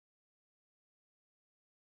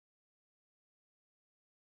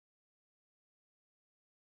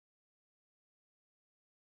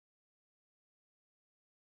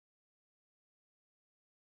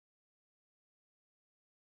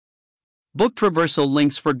Book traversal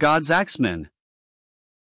links for God's Axemen.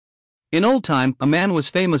 In old time, a man was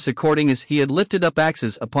famous according as he had lifted up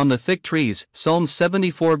axes upon the thick trees, Psalms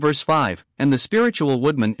 74 verse 5, and the spiritual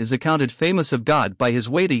woodman is accounted famous of God by his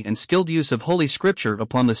weighty and skilled use of Holy Scripture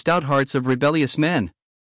upon the stout hearts of rebellious men.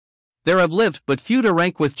 There have lived but few to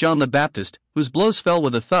rank with John the Baptist, whose blows fell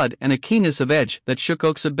with a thud and a keenness of edge that shook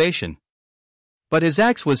oaks of Bashan. But his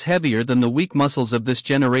axe was heavier than the weak muscles of this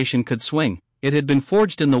generation could swing. It had been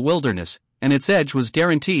forged in the wilderness, and its edge was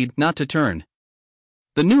guaranteed not to turn.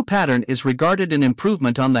 The new pattern is regarded an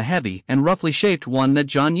improvement on the heavy and roughly shaped one that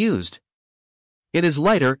John used. It is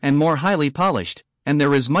lighter and more highly polished, and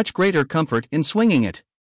there is much greater comfort in swinging it.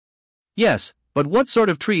 Yes, but what sort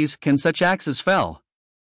of trees can such axes fell?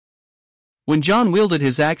 When John wielded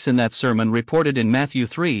his axe in that sermon reported in Matthew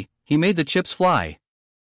 3, he made the chips fly.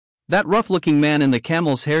 That rough-looking man in the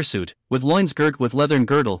camel's hair suit, with loins girt with leathern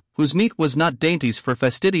girdle, whose meat was not dainties for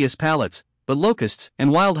fastidious palates, but locusts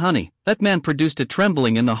and wild honey, that man produced a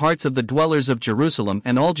trembling in the hearts of the dwellers of Jerusalem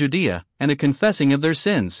and all Judea, and a confessing of their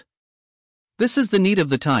sins. This is the need of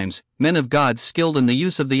the times, men of God skilled in the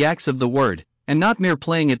use of the axe of the word, and not mere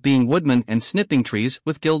playing at being woodmen and snipping trees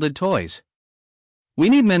with gilded toys. We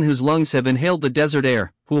need men whose lungs have inhaled the desert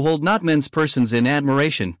air, who hold not men's persons in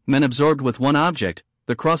admiration, men absorbed with one object,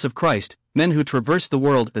 the cross of Christ, men who traverse the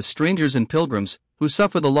world as strangers and pilgrims, who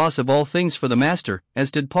suffer the loss of all things for the Master,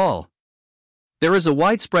 as did Paul. There is a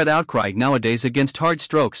widespread outcry nowadays against hard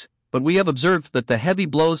strokes, but we have observed that the heavy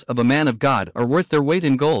blows of a man of God are worth their weight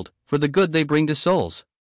in gold, for the good they bring to souls.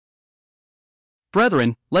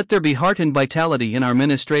 Brethren, let there be heart and vitality in our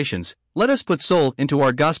ministrations, let us put soul into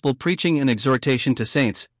our gospel preaching and exhortation to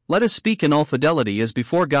saints, let us speak in all fidelity as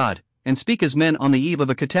before God, and speak as men on the eve of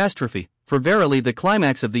a catastrophe, for verily the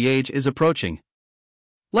climax of the age is approaching.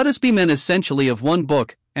 Let us be men essentially of one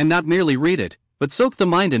book, and not merely read it, but soak the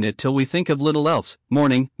mind in it till we think of little else,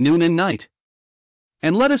 morning, noon and night.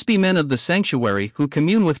 And let us be men of the sanctuary who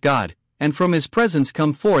commune with God, and from His presence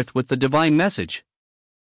come forth with the divine message.